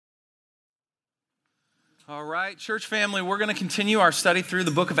All right, church family, we're going to continue our study through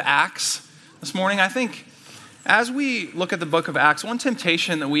the book of Acts this morning. I think as we look at the book of Acts, one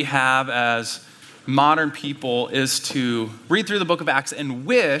temptation that we have as modern people is to read through the book of Acts and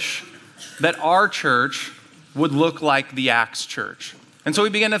wish that our church would look like the Acts church. And so we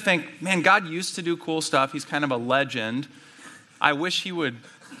begin to think, man, God used to do cool stuff. He's kind of a legend. I wish he would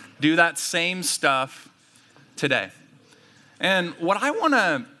do that same stuff today. And what I want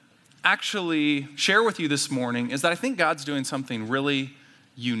to actually share with you this morning is that I think God's doing something really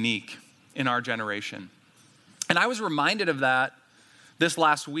unique in our generation. And I was reminded of that this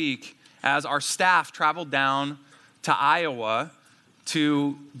last week as our staff traveled down to Iowa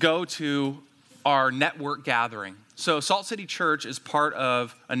to go to our network gathering. So Salt City Church is part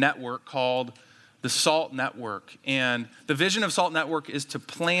of a network called the SALT Network. And the vision of SALT Network is to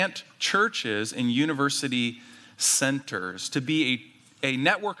plant churches in university centers, to be a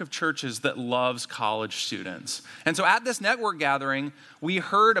network of churches that loves college students. And so at this network gathering, we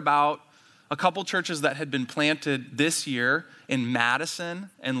heard about a couple churches that had been planted this year in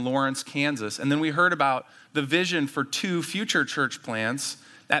Madison and Lawrence, Kansas. And then we heard about the vision for two future church plants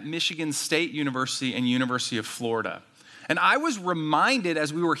at Michigan State University and University of Florida. And I was reminded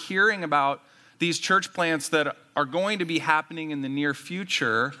as we were hearing about these church plants that are going to be happening in the near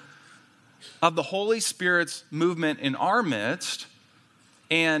future of the Holy Spirit's movement in our midst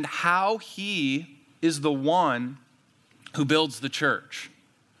and how he is the one who builds the church.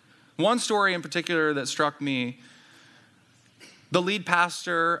 One story in particular that struck me, the lead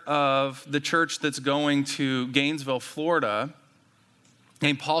pastor of the church that's going to Gainesville, Florida,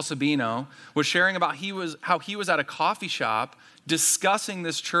 named Paul Sabino, was sharing about how he was at a coffee shop discussing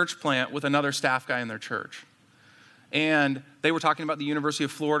this church plant with another staff guy in their church. And they were talking about the University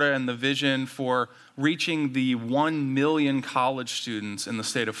of Florida and the vision for reaching the 1 million college students in the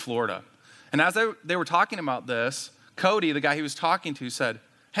state of Florida. And as they were talking about this, Cody, the guy he was talking to, said,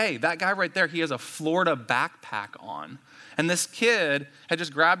 hey, that guy right there, he has a Florida backpack on. And this kid had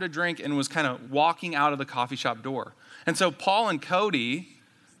just grabbed a drink and was kind of walking out of the coffee shop door. And so Paul and Cody,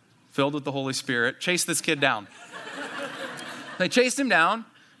 filled with the Holy Spirit, chased this kid down. They chased him down, and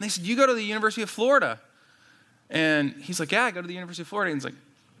they said, you go to the University of Florida. And he's like, yeah, I go to the University of Florida. And he's like,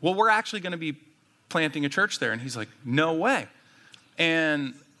 well, we're actually going to be planting a church there. And he's like, no way.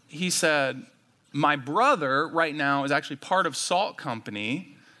 And he said, my brother right now is actually part of Salt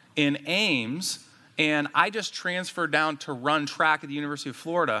Company in Ames, and I just transferred down to run track at the University of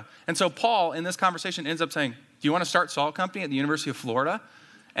Florida. And so Paul, in this conversation, ends up saying, do you want to start Salt Company at the University of Florida?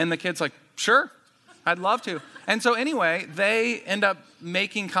 And the kid's like, sure, I'd love to. And so anyway, they end up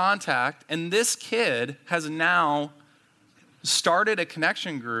making contact, and this kid has now started a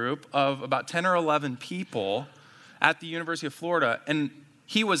connection group of about 10 or 11 people at the University of Florida, and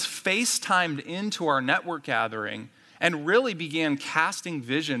he was FaceTimed into our network gathering and really began casting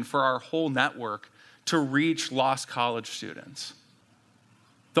vision for our whole network to reach lost college students.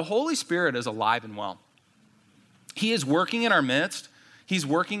 The Holy Spirit is alive and well. He is working in our midst. He's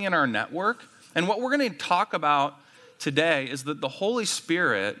working in our network. And what we're going to talk about today is that the Holy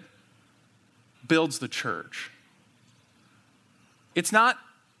Spirit builds the church. It's not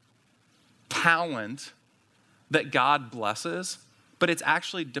talent that God blesses, but it's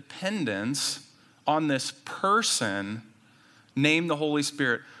actually dependence on this person named the Holy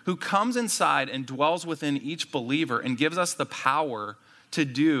Spirit who comes inside and dwells within each believer and gives us the power to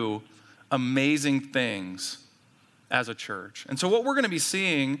do amazing things as a church. And so what we're going to be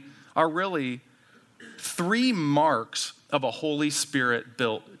seeing are really 3 marks of a Holy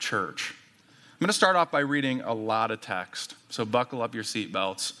Spirit-built church. I'm going to start off by reading a lot of text, so buckle up your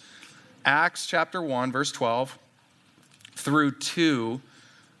seatbelts. Acts chapter 1, verse 12 through 2,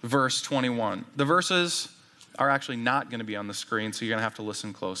 verse 21. The verses are actually not going to be on the screen, so you're going to have to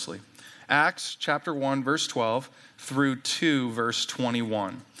listen closely. Acts chapter 1, verse 12 through 2, verse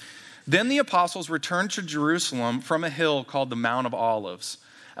 21. Then the apostles returned to Jerusalem from a hill called the Mount of Olives,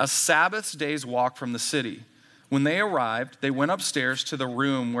 a Sabbath day's walk from the city. When they arrived, they went upstairs to the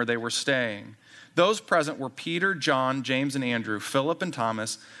room where they were staying. Those present were Peter, John, James, and Andrew, Philip and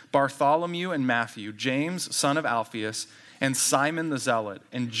Thomas, Bartholomew and Matthew, James, son of Alphaeus, and Simon the Zealot,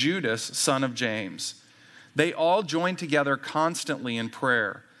 and Judas, son of James. They all joined together constantly in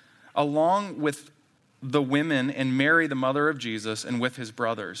prayer, along with the women and Mary, the mother of Jesus, and with his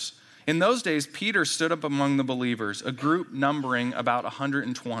brothers. In those days, Peter stood up among the believers, a group numbering about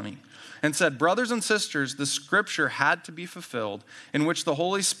 120, and said, brothers and sisters, the scripture had to be fulfilled in which the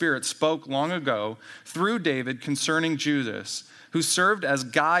Holy Spirit spoke long ago through David concerning Judas, who served as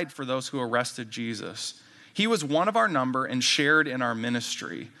guide for those who arrested Jesus. He was one of our number and shared in our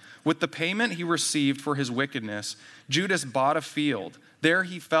ministry. With the payment he received for his wickedness, Judas bought a field. There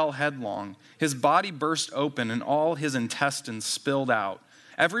he fell headlong. His body burst open and all his intestines spilled out.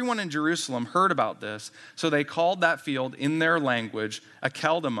 Everyone in Jerusalem heard about this, so they called that field in their language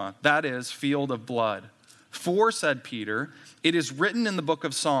Akeldama, that is, field of blood. For, said Peter, it is written in the book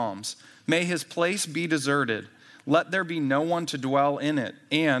of Psalms, may his place be deserted. Let there be no one to dwell in it,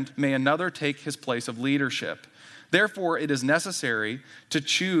 and may another take his place of leadership. Therefore, it is necessary to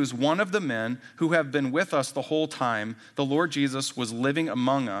choose one of the men who have been with us the whole time the Lord Jesus was living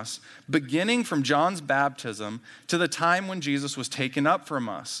among us, beginning from John's baptism to the time when Jesus was taken up from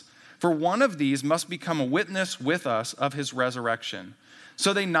us. For one of these must become a witness with us of his resurrection.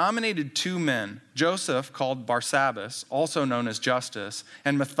 So they nominated 2 men, Joseph, called Barsabbas, also known as Justus,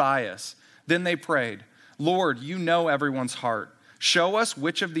 and Matthias. Then they prayed, Lord, you know everyone's heart. Show us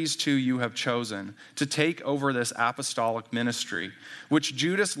which of these 2 you have chosen to take over this apostolic ministry, which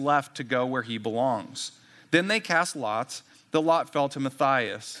Judas left to go where he belongs. Then they cast lots. The lot fell to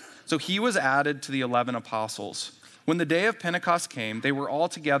Matthias. So he was added to the 11 apostles. When the day of Pentecost came, they were all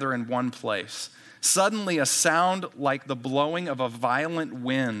together in one place. Suddenly a sound like the blowing of a violent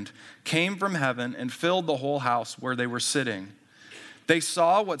wind came from heaven and filled the whole house where they were sitting. They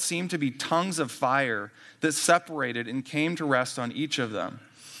saw what seemed to be tongues of fire that separated and came to rest on each of them.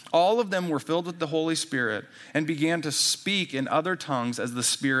 All of them were filled with the Holy Spirit and began to speak in other tongues as the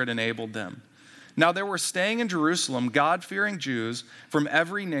Spirit enabled them. Now there were staying in Jerusalem God-fearing Jews from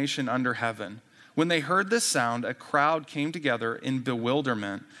every nation under heaven. When they heard this sound, a crowd came together in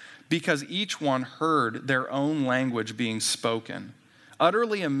bewilderment because each one heard their own language being spoken.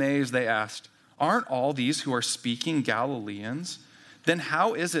 Utterly amazed, they asked, aren't all these who are speaking Galileans? Then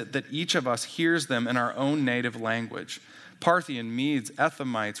how is it that each of us hears them in our own native language? Parthian, Medes,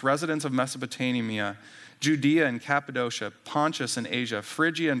 Ephraimites, residents of Mesopotamia, Judea and Cappadocia, Pontus and Asia,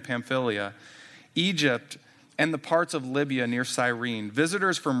 Phrygia and Pamphylia, Egypt and the parts of Libya near Cyrene,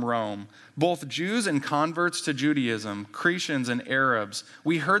 visitors from Rome, both Jews and converts to Judaism, Cretans and Arabs.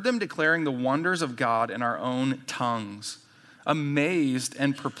 We heard them declaring the wonders of God in our own tongues. Amazed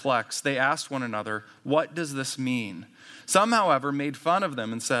and perplexed, they asked one another, what does this mean? Some, however, made fun of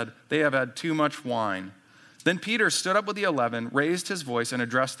them and said, they have had too much wine. Then Peter stood up with the 11, raised his voice, and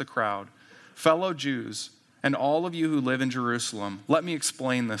addressed the crowd. Fellow Jews, and all of you who live in Jerusalem, let me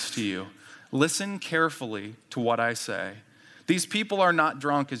explain this to you. Listen carefully to what I say. These people are not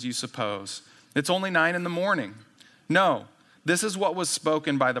drunk as you suppose. It's only 9 a.m. No, this is what was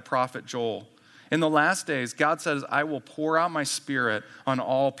spoken by the prophet Joel. In the last days, God says, I will pour out my spirit on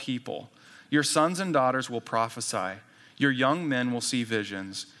all people. Your sons and daughters will prophesy. Your young men will see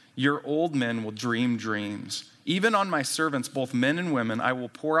visions. Your old men will dream dreams. Even on my servants, both men and women, I will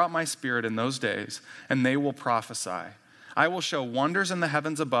pour out my spirit in those days, and they will prophesy. I will show wonders in the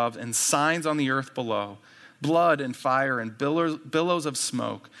heavens above and signs on the earth below, blood and fire and billows of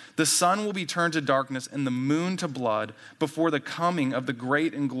smoke. The sun will be turned to darkness and the moon to blood before the coming of the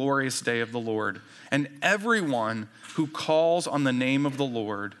great and glorious day of the Lord. And everyone who calls on the name of the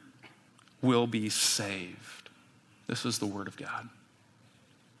Lord will be saved. This is the word of God.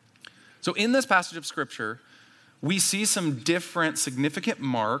 So in this passage of Scripture, we see some different significant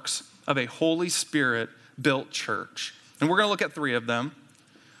marks of a Holy Spirit-built church. And we're going to look at 3 of them: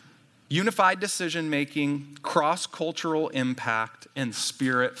 unified decision-making, cross-cultural impact, and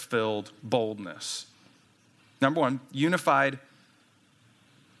spirit-filled boldness. Number 1, unified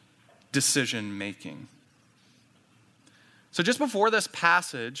decision-making. So just before this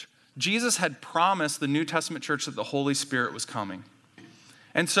passage, Jesus had promised the New Testament church that the Holy Spirit was coming.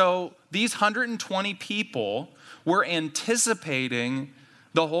 And so these 120 people were anticipating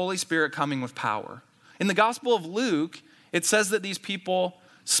the Holy Spirit coming with power. In the Gospel of Luke, it says that these people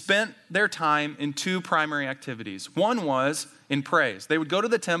spent their time in 2 primary activities. One was in praise. They would go to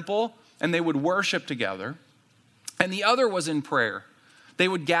the temple and they would worship together. And the other was in prayer. They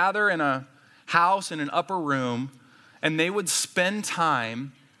would gather in a house in an upper room and they would spend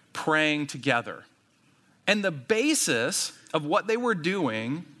time praying together. And the basis of what they were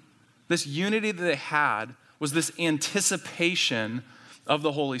doing, this unity that they had, was this anticipation of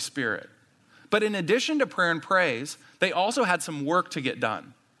the Holy Spirit. But in addition to prayer and praise, they also had some work to get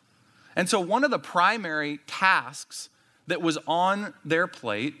done. And so one of the primary tasks that was on their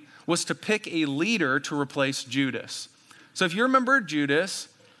plate was to pick a leader to replace Judas. So if you remember Judas,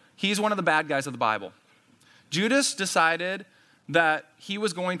 he's one of the bad guys of the Bible. Judas decided that he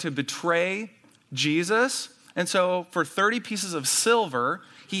was going to betray Jesus. And so for 30 pieces of silver,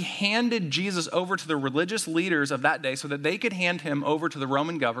 he handed Jesus over to the religious leaders of that day so that they could hand him over to the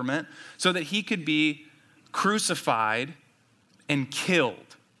Roman government so that he could be crucified, and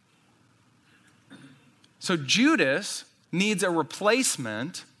killed. So Judas needs a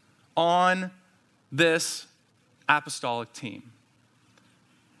replacement on this apostolic team.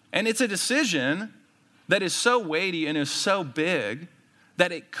 And it's a decision that is so weighty and is so big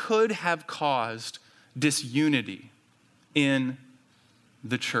that it could have caused disunity in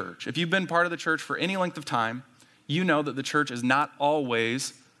the church. If you've been part of the church for any length of time, you know that the church is not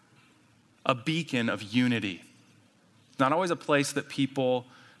always a beacon of unity. It's not always a place that people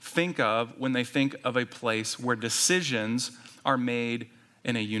think of when they think of a place where decisions are made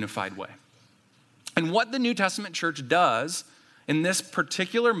in a unified way. And what the New Testament church does in this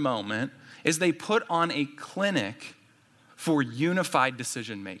particular moment is they put on a clinic for unified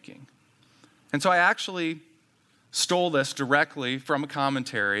decision making. And so I actually stole this directly from a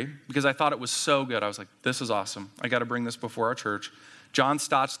commentary because I thought it was so good. I was like, this is awesome. I got to bring this before our church. John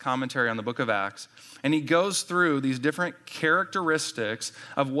Stott's commentary on the book of Acts. And he goes through these different characteristics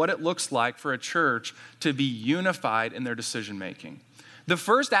of what it looks like for a church to be unified in their decision making. The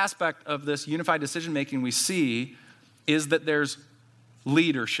first aspect of this unified decision making we see is that there's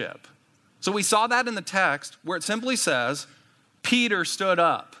leadership. So we saw that in the text where it simply says, Peter stood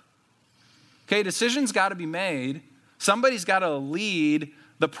up. Okay, decisions got to be made. Somebody's got to lead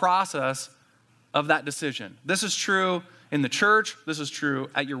the process of that decision. This is true in the church. This is true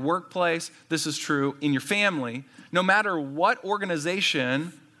at your workplace. This is true in your family. No matter what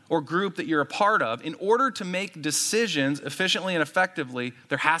organization or group that you're a part of, in order to make decisions efficiently and effectively,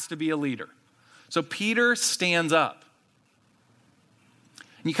 there has to be a leader. So Peter stands up.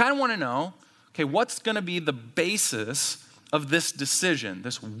 And you kind of want to know, okay, what's going to be the basis of this decision,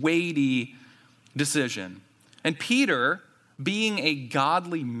 this weighty decision? And Peter, being a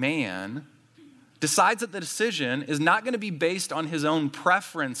godly man, decides that the decision is not going to be based on his own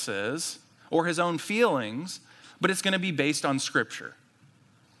preferences or his own feelings, but it's going to be based on Scripture.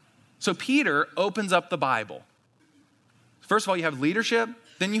 So Peter opens up the Bible. First of all, you have leadership,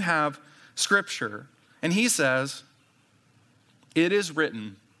 then you have Scripture. And he says, it is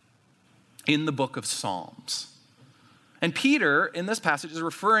written in the book of Psalms. And Peter, in this passage, is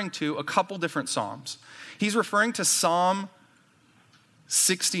referring to a couple different Psalms. He's referring to Psalm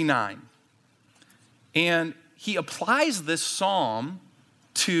 69. And he applies this psalm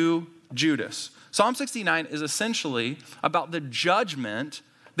to Judas. Psalm 69 is essentially about the judgment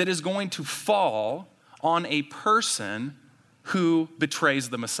that is going to fall on a person who betrays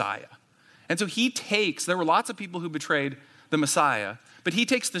the Messiah. And so there were lots of people who betrayed the Messiah, but he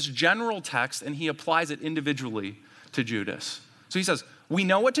takes this general text and he applies it individually to Judas. So he says, we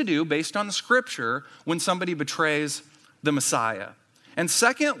know what to do based on the Scripture when somebody betrays the Messiah. And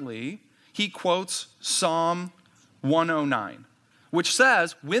secondly, he quotes Psalm 109, which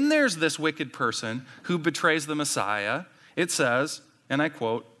says, when there's this wicked person who betrays the Messiah, it says, and I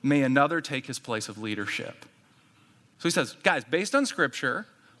quote, may another take his place of leadership. So he says, guys, based on Scripture,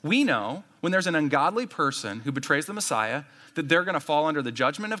 we know when there's an ungodly person who betrays the Messiah, that they're going to fall under the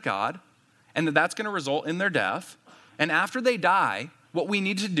judgment of God, and that's going to result in their death. And after they die, what we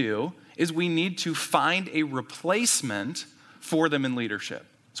need to do is we need to find a replacement for them in leadership.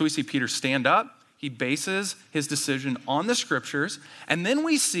 So we see Peter stand up. He bases his decision on the Scriptures. And then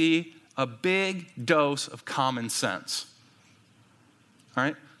we see a big dose of common sense. All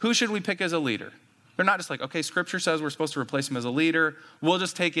right? Who should we pick as a leader? They're not just like, okay, Scripture says we're supposed to replace him as a leader. We'll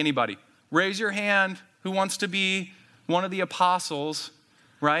just take anybody. Raise your hand who wants to be one of the apostles,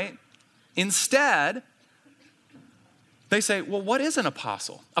 right? Instead, they say, well, what is an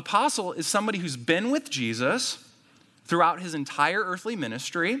apostle? Apostle is somebody who's been with Jesus throughout his entire earthly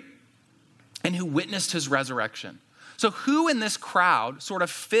ministry and who witnessed his resurrection. So who in this crowd sort of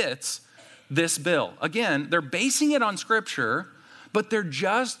fits this bill? Again, they're basing it on Scripture, but they're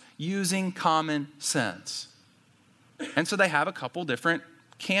just using common sense. And so they have a couple different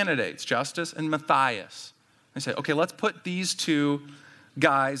candidates, Justus and Matthias. They say, okay, let's put these two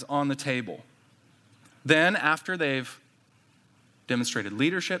guys on the table. Then after they've demonstrated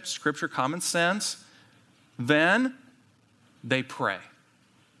leadership, Scripture, common sense, then they pray.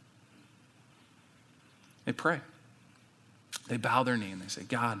 They pray. They bow their knee and they say,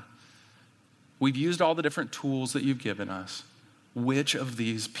 God, we've used all the different tools that you've given us. Which of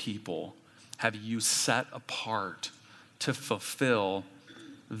these people have you set apart to fulfill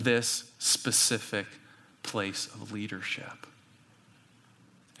this specific place of leadership?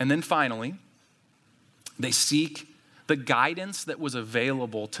 And then finally, they seek the guidance that was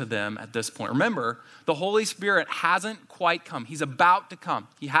available to them at this point. Remember, the Holy Spirit hasn't quite come. He's about to come.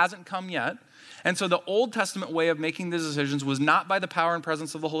 He hasn't come yet. And so the Old Testament way of making these decisions was not by the power and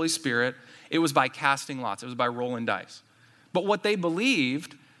presence of the Holy Spirit. It was by casting lots. It was by rolling dice. But what they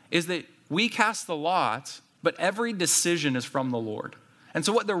believed is that we cast the lots, but every decision is from the Lord. And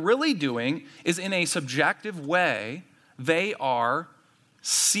so what they're really doing is, in a subjective way, they are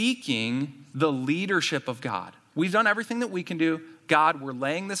seeking the leadership of God. We've done everything that we can do. God, we're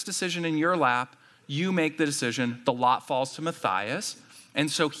laying this decision in your lap. You make the decision. The lot falls to Matthias.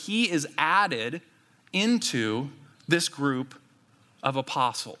 And so he is added into this group of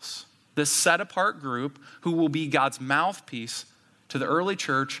apostles, this set-apart group who will be God's mouthpiece to the early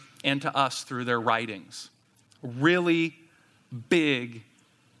church and to us through their writings. Really big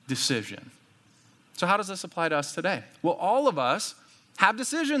decision. So how does this apply to us today? Well, all of us have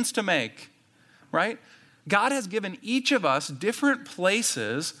decisions to make, right? God has given each of us different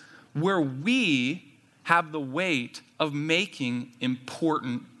places where we have the weight of making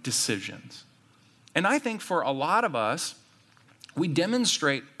important decisions. And I think for a lot of us, we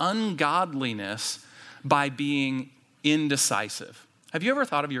demonstrate ungodliness by being indecisive. Have you ever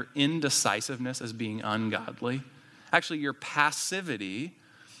thought of your indecisiveness as being ungodly? Actually, your passivity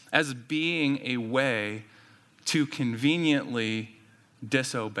as being a way to conveniently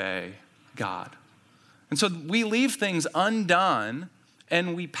disobey God. And so we leave things undone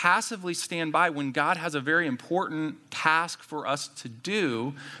and we passively stand by when God has a very important task for us to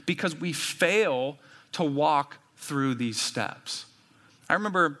do because we fail to walk through these steps. I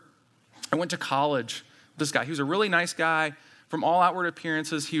remember I went to college with this guy. He was a really nice guy. From all outward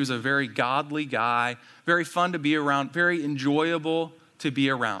appearances, he was a very godly guy, very fun to be around, very enjoyable to be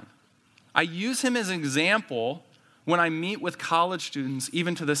around. I use him as an example when I meet with college students,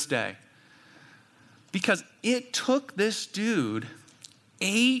 even to this day. Because it took this dude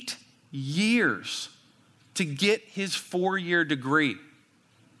 8 years to get his 4-year degree.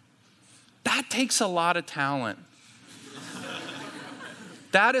 That takes a lot of talent.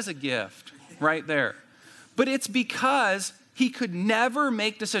 That is a gift right there. But it's because he could never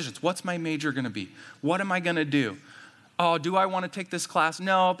make decisions. What's my major going to be? What am I going to do? Oh, do I want to take this class?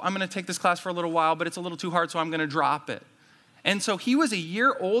 No, I'm going to take this class for a little while, but it's a little too hard, so I'm going to drop it. And so he was a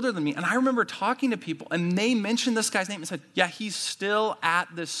year older than me, and I remember talking to people, and they mentioned this guy's name and said, yeah, he's still at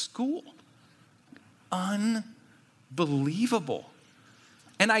this school. Unbelievable.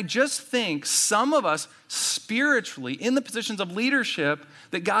 And I just think some of us spiritually, in the positions of leadership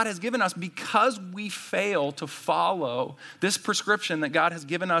that God has given us, because we fail to follow this prescription that God has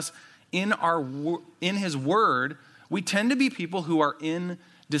given us in his word, we tend to be people who are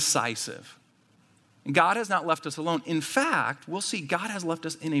indecisive. And God has not left us alone. In fact, we'll see God has left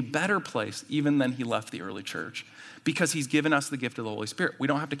us in a better place even than he left the early church because he's given us the gift of the Holy Spirit. We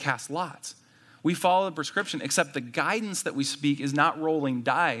don't have to cast lots. We follow the prescription, except the guidance that we speak is not rolling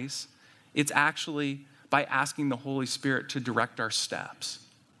dice. It's actually by asking the Holy Spirit to direct our steps.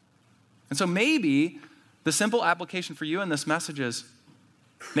 And so maybe the simple application for you in this message is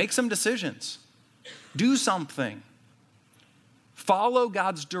make some decisions. Do something. Follow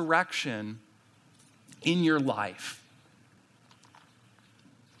God's direction in your life.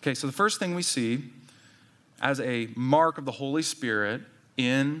 Okay, so the first thing we see as a mark of the Holy Spirit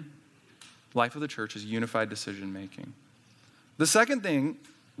in life of the church is unified decision making. The second thing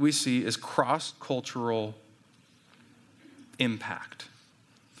we see is cross-cultural impact.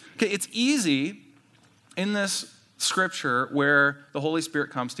 Okay, it's easy in this scripture where the Holy Spirit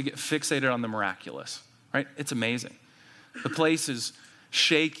comes to get fixated on the miraculous, right? It's amazing. The place is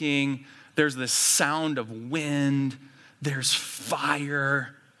shaking. There's this sound of wind. There's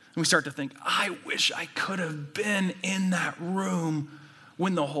fire. And we start to think, I wish I could have been in that room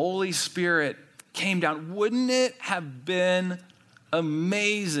when the Holy Spirit came down. Wouldn't it have been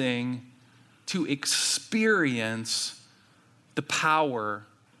amazing to experience the power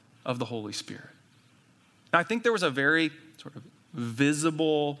of the Holy Spirit? Now, I think there was a very sort of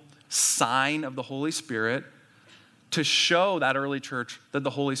visible sign of the Holy Spirit to show that early church that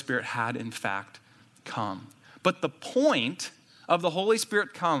the Holy Spirit had in fact come. But the point of the Holy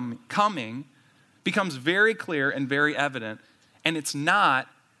Spirit coming becomes very clear and very evident, and it's not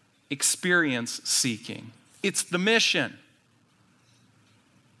experience seeking. It's the mission.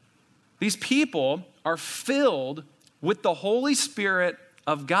 These people are filled with the Holy Spirit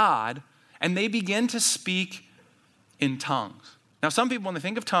of God, and they begin to speak in tongues. Now, some people, when they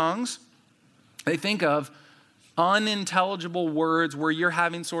think of tongues, they think of unintelligible words where you're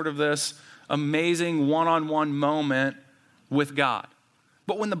having sort of this amazing one-on-one moment with God.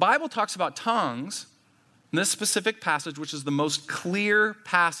 But when the Bible talks about tongues, In this specific passage, which is the most clear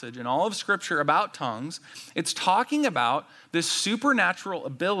passage in all of Scripture about tongues, it's talking about this supernatural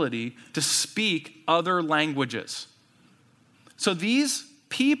ability to speak other languages. So these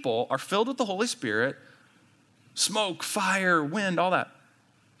people are filled with the Holy Spirit, smoke, fire, wind, all that.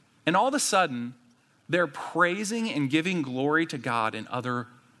 And all of a sudden, they're praising and giving glory to God in other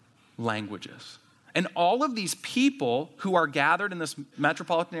languages. And all of these people who are gathered in this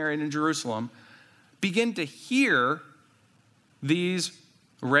metropolitan area in Jerusalem begin to hear these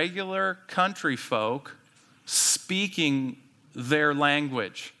regular country folk speaking their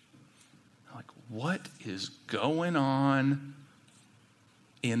language. Like, what is going on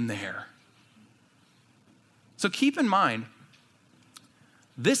in there? So keep in mind,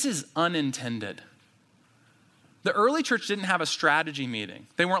 this is unintended. The early church didn't have a strategy meeting.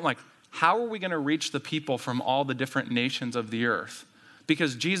 They weren't like, how are we going to reach the people from all the different nations of the earth?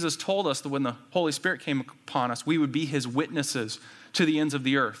 Because Jesus told us that when the Holy Spirit came upon us, we would be his witnesses to the ends of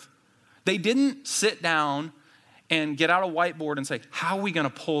the earth. They didn't sit down and get out a whiteboard and say, how are we going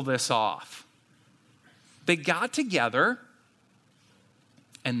to pull this off? They got together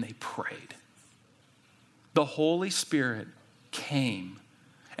and they prayed. The Holy Spirit came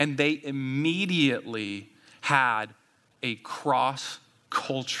and they immediately had a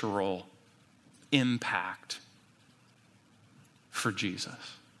cross-cultural impact for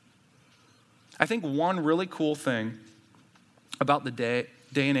Jesus. I think one really cool thing about the day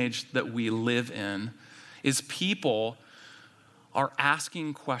and age that we live in is people are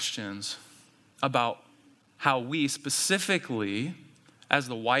asking questions about how we specifically, as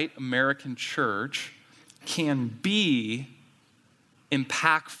the white American church, can be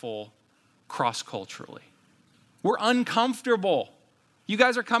impactful cross-culturally. We're uncomfortable. You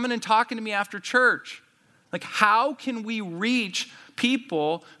guys are coming and talking to me after church. Like, how can we reach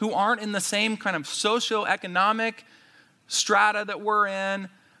people who aren't in the same kind of socioeconomic strata that we're in,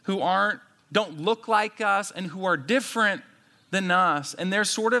 who don't look like us, and who are different than us? And there's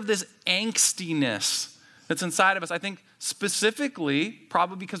sort of this angstiness that's inside of us. I think specifically,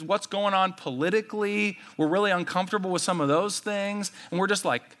 probably because what's going on politically, we're really uncomfortable with some of those things. And we're just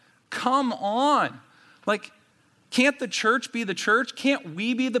like, come on. Like, can't the church be the church? Can't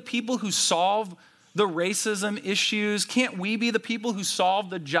we be the people who solve the racism issues? Can't we be the people who solve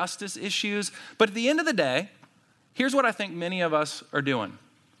the justice issues? But at the end of the day, here's what I think many of us are doing.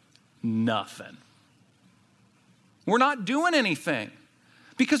 Nothing. We're not doing anything.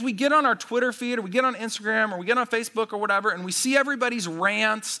 Because we get on our Twitter feed or we get on Instagram or we get on Facebook or whatever and we see everybody's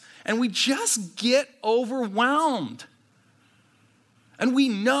rants and we just get overwhelmed. And we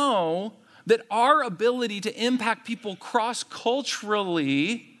know that our ability to impact people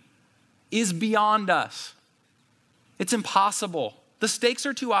cross-culturally is beyond us. It's impossible. The stakes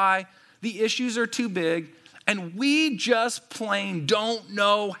are too high, the issues are too big, and we just plain don't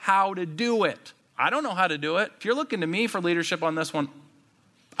know how to do it. I don't know how to do it. If you're looking to me for leadership on this one,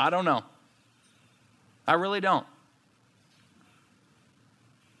 I don't know. I really don't.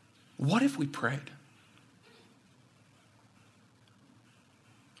 What if we prayed?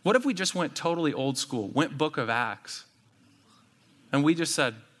 What if we just went totally old school, went Book of Acts, and we just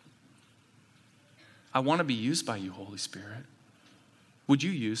said, I want to be used by you, Holy Spirit. Would you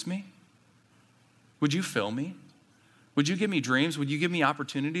use me? Would you fill me? Would you give me dreams? Would you give me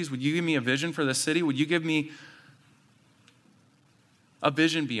opportunities? Would you give me a vision for this city? Would you give me a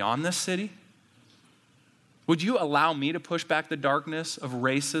vision beyond this city? Would you allow me to push back the darkness of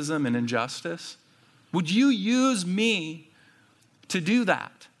racism and injustice? Would you use me to do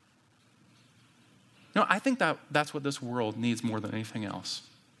that? I think that's what this world needs more than anything else.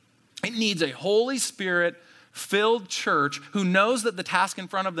 It needs a Holy Spirit-filled church who knows that the task in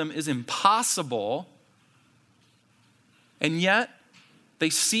front of them is impossible, and yet they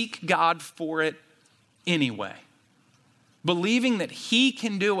seek God for it anyway, believing that he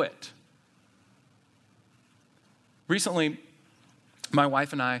can do it. Recently, my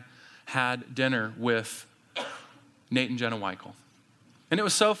wife and I had dinner with Nate and Jenna Weichel. And it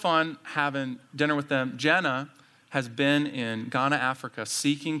was so fun having dinner with them. Jenna has been in Ghana, Africa,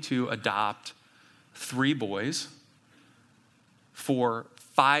 seeking to adopt 3 boys for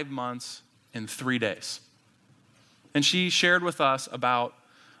 5 months and 3 days. And she shared with us about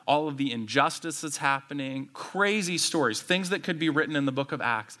all of the injustice that's happening, crazy stories, things that could be written in the book of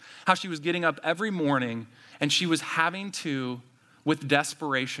Acts, how she was getting up every morning and she was having to, with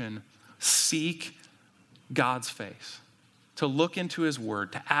desperation, seek God's face, to look into his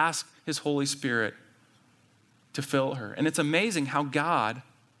word, to ask his Holy Spirit to fill her. And it's amazing how God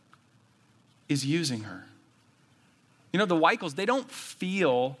is using her. The Weichels, they don't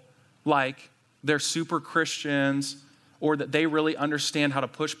feel like they're super Christians, or that they really understand how to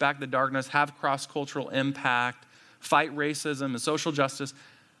push back the darkness, have cross-cultural impact, fight racism and social justice.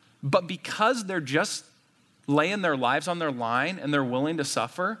 But because they're just laying their lives on their line and they're willing to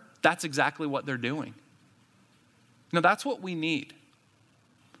suffer, that's exactly what they're doing. That's what we need.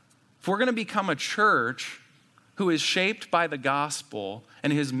 If we're going to become a church who is shaped by the gospel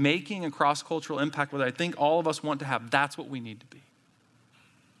and is making a cross-cultural impact, what I think all of us want to have, that's what we need to be. You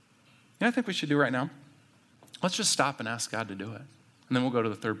know what I think we should do right now? Let's just stop and ask God to do it. And then we'll go to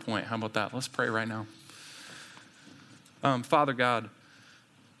the third point. How about that? Let's pray right now. Father God,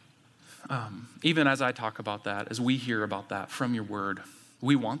 even as I talk about that, as we hear about that from your word,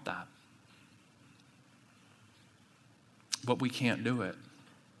 we want that. But we can't do it.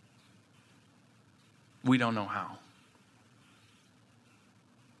 We don't know how.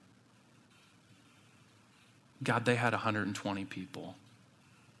 God, they had 120 people.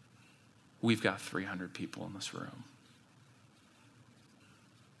 We've got 300 people in this room.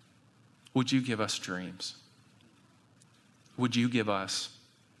 Would you give us dreams? Would you give us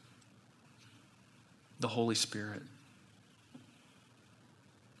the Holy Spirit?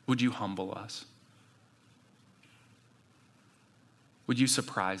 Would you humble us? Would you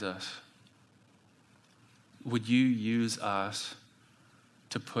surprise us? Would you use us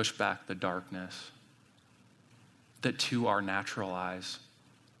to push back the darkness that to our natural eyes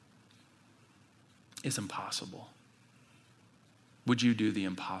is impossible? Would you do the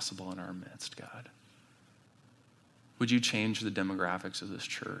impossible in our midst, God? Would you change the demographics of this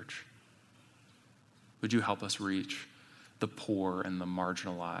church? Would you help us reach the poor and the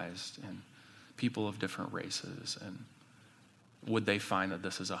marginalized and people of different races? And would they find that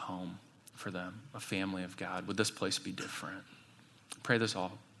this is a home for them, a family of God? Would this place be different? Pray this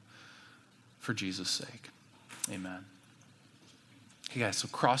all for Jesus' sake. Amen. Hey guys, so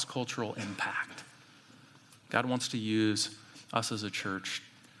cross-cultural impact. God wants to use us as a church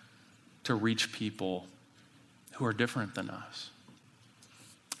to reach people who are different than us.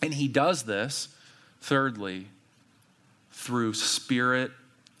 And he does this, thirdly, through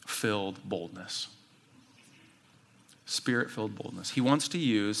spirit-filled boldness. Spirit-filled boldness. He wants to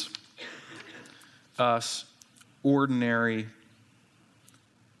use us ordinary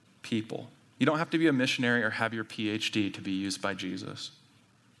people. You don't have to be a missionary or have your PhD to be used by Jesus.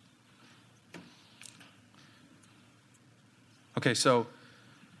 Okay, so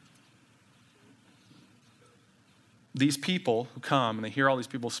these people who come and they hear all these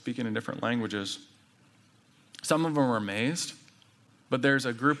people speaking in different languages, some of them are amazed, but there's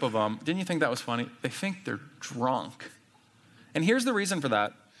a group of them, didn't you think that was funny? They think they're drunk. And here's the reason for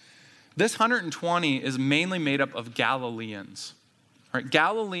that. This 120 is mainly made up of Galileans. Right?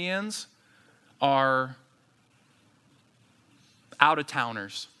 Galileans are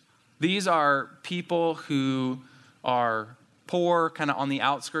out-of-towners. These are people who are poor, kind of on the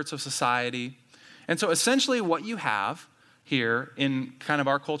outskirts of society. And so essentially what you have here in kind of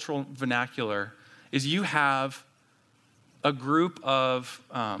our cultural vernacular is you have a group of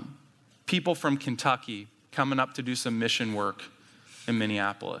people from Kentucky coming up to do some mission work in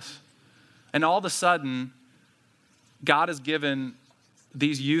Minneapolis. And all of a sudden, God has given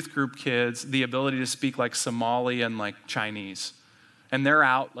these youth group kids the ability to speak like Somali and like Chinese. And they're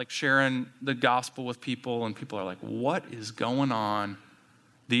out like sharing the gospel with people, and people are like, what is going on?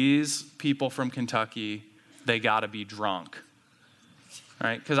 These people from Kentucky, they gotta be drunk,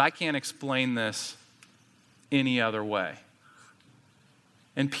 right? Because I can't explain this any other way.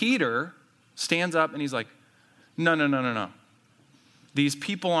 And Peter stands up and he's like, no. These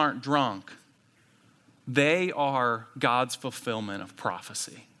people aren't drunk. They are God's fulfillment of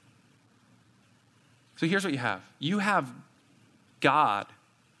prophecy. So here's what you have. You have God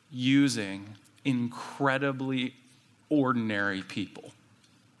using incredibly ordinary people.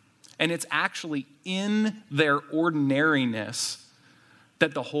 And it's actually in their ordinariness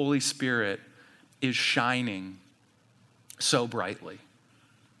that the Holy Spirit is shining so brightly.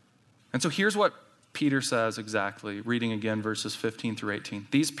 And so here's what Peter says exactly, reading again verses 15 through 18.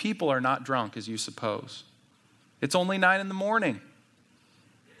 These people are not drunk as you suppose. It's only 9 a.m.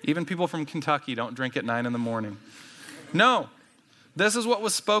 Even people from Kentucky don't drink at 9 a.m. No, this is what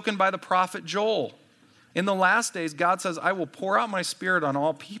was spoken by the prophet Joel. In the last days, God says, I will pour out my spirit on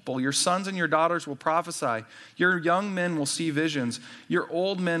all people. Your sons and your daughters will prophesy. Your young men will see visions. Your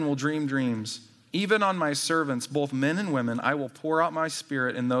old men will dream dreams. Even on my servants, both men and women, I will pour out my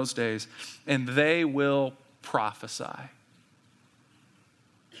spirit in those days, and they will prophesy.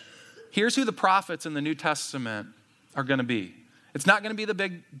 Here's who the prophets in the New Testament are going to be. It's not going to be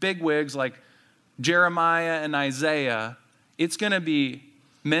the big wigs like Jeremiah and Isaiah. It's going to be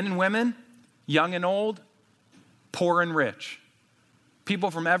men and women, young and old, poor and rich,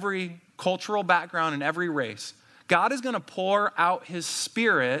 people from every cultural background and every race. God is going to pour out his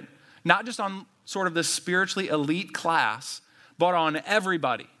Spirit, not just on sort of this spiritually elite class, but on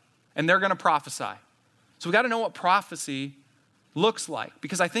everybody. And they're going to prophesy. So we got to know what prophecy looks like.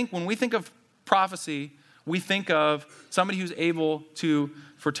 Because I think when we think of prophecy, we think of somebody who's able to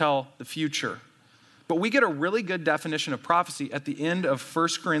foretell the future. But we get a really good definition of prophecy at the end of 1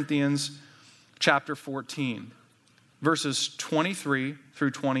 Corinthians chapter 14, verses 23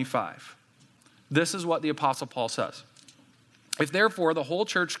 through 25. This is what the Apostle Paul says. If therefore the whole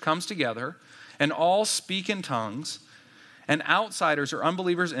church comes together and all speak in tongues, and outsiders or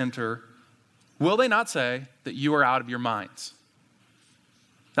unbelievers enter, will they not say that you are out of your minds?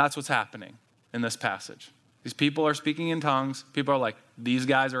 That's what's happening in this passage. These people are speaking in tongues. People are like, these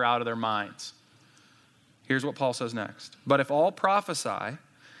guys are out of their minds. Here's what Paul says next. But if all prophesy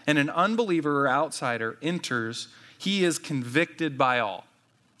and an unbeliever or outsider enters, he is convicted by all.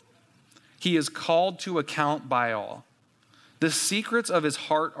 He is called to account by all. The secrets of his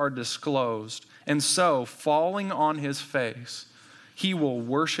heart are disclosed, and so, falling on his face, he will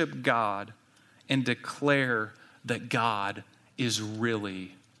worship God and declare that God is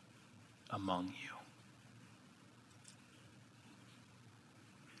really among you.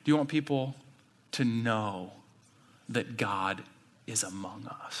 Do you want people to know that God is among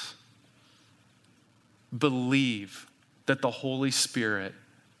us? Believe that the Holy Spirit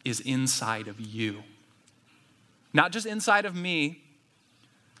is inside of you. Not just inside of me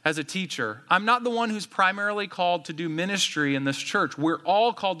as a teacher. I'm not the one who's primarily called to do ministry in this church. We're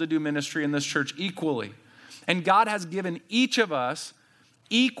all called to do ministry in this church equally. And God has given each of us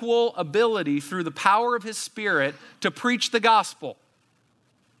equal ability through the power of his Spirit to preach the gospel,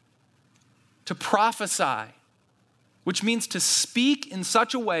 to prophesy, which means to speak in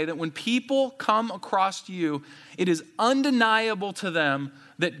such a way that when people come across you, it is undeniable to them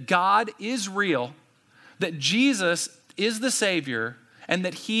that God is real, that Jesus is the Savior, and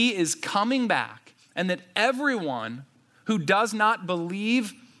that he is coming back, and that everyone who does not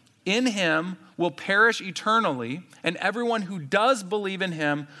believe in him will perish eternally, and everyone who does believe in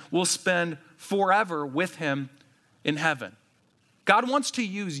him will spend forever with him in heaven. God wants to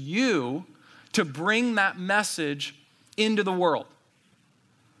use you to bring that message into the world.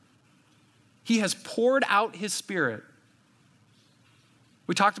 He has poured out his Spirit.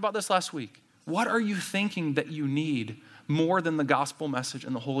 We talked about this last week. What are you thinking that you need more than the gospel message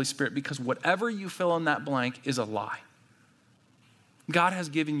and the Holy Spirit? Because whatever you fill in that blank is a lie. God has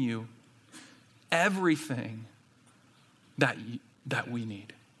given you everything that we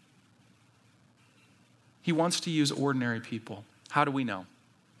need. He wants to use ordinary people. How do we know?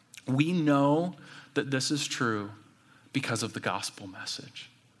 We know that this is true because of the gospel message.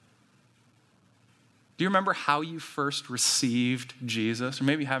 Do you remember how you first received Jesus? Or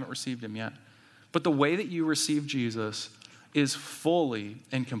maybe you haven't received him yet. But the way that you receive Jesus is fully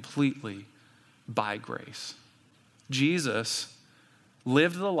and completely by grace. Jesus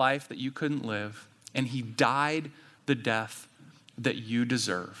lived the life that you couldn't live, and he died the death that you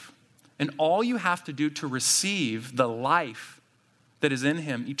deserve. And all you have to do to receive the life that is in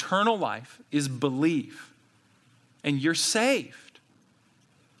him, eternal life, is believe. And you're saved.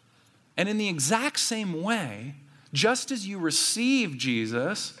 And in the exact same way, just as you receive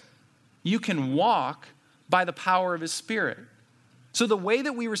Jesus, you can walk by the power of his Spirit. So the way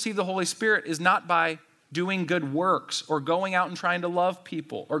that we receive the Holy Spirit is not by doing good works or going out and trying to love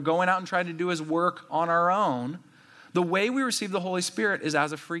people or going out and trying to do his work on our own. The way we receive the Holy Spirit is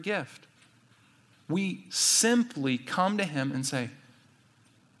as a free gift. We simply come to him and say,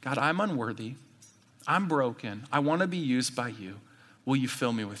 God, I'm unworthy. I'm broken. I want to be used by you. Will you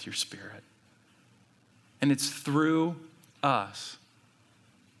fill me with your Spirit? And it's through us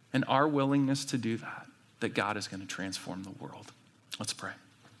and our willingness to do that that God is going to transform the world. Let's pray.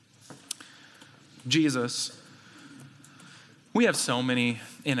 Jesus, we have so many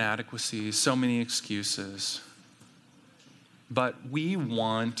inadequacies, so many excuses, but we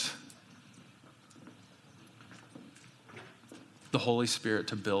want the Holy Spirit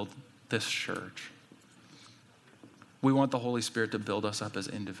to build this church. We want the Holy Spirit to build us up as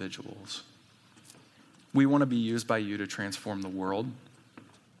individuals. We want to be used by you to transform the world.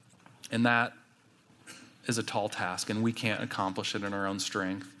 And that is a tall task, and we can't accomplish it in our own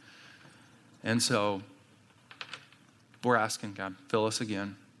strength. And so we're asking, God, fill us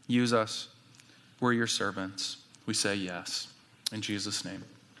again. Use us. We're your servants. We say yes. In Jesus' name,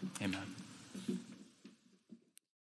 amen.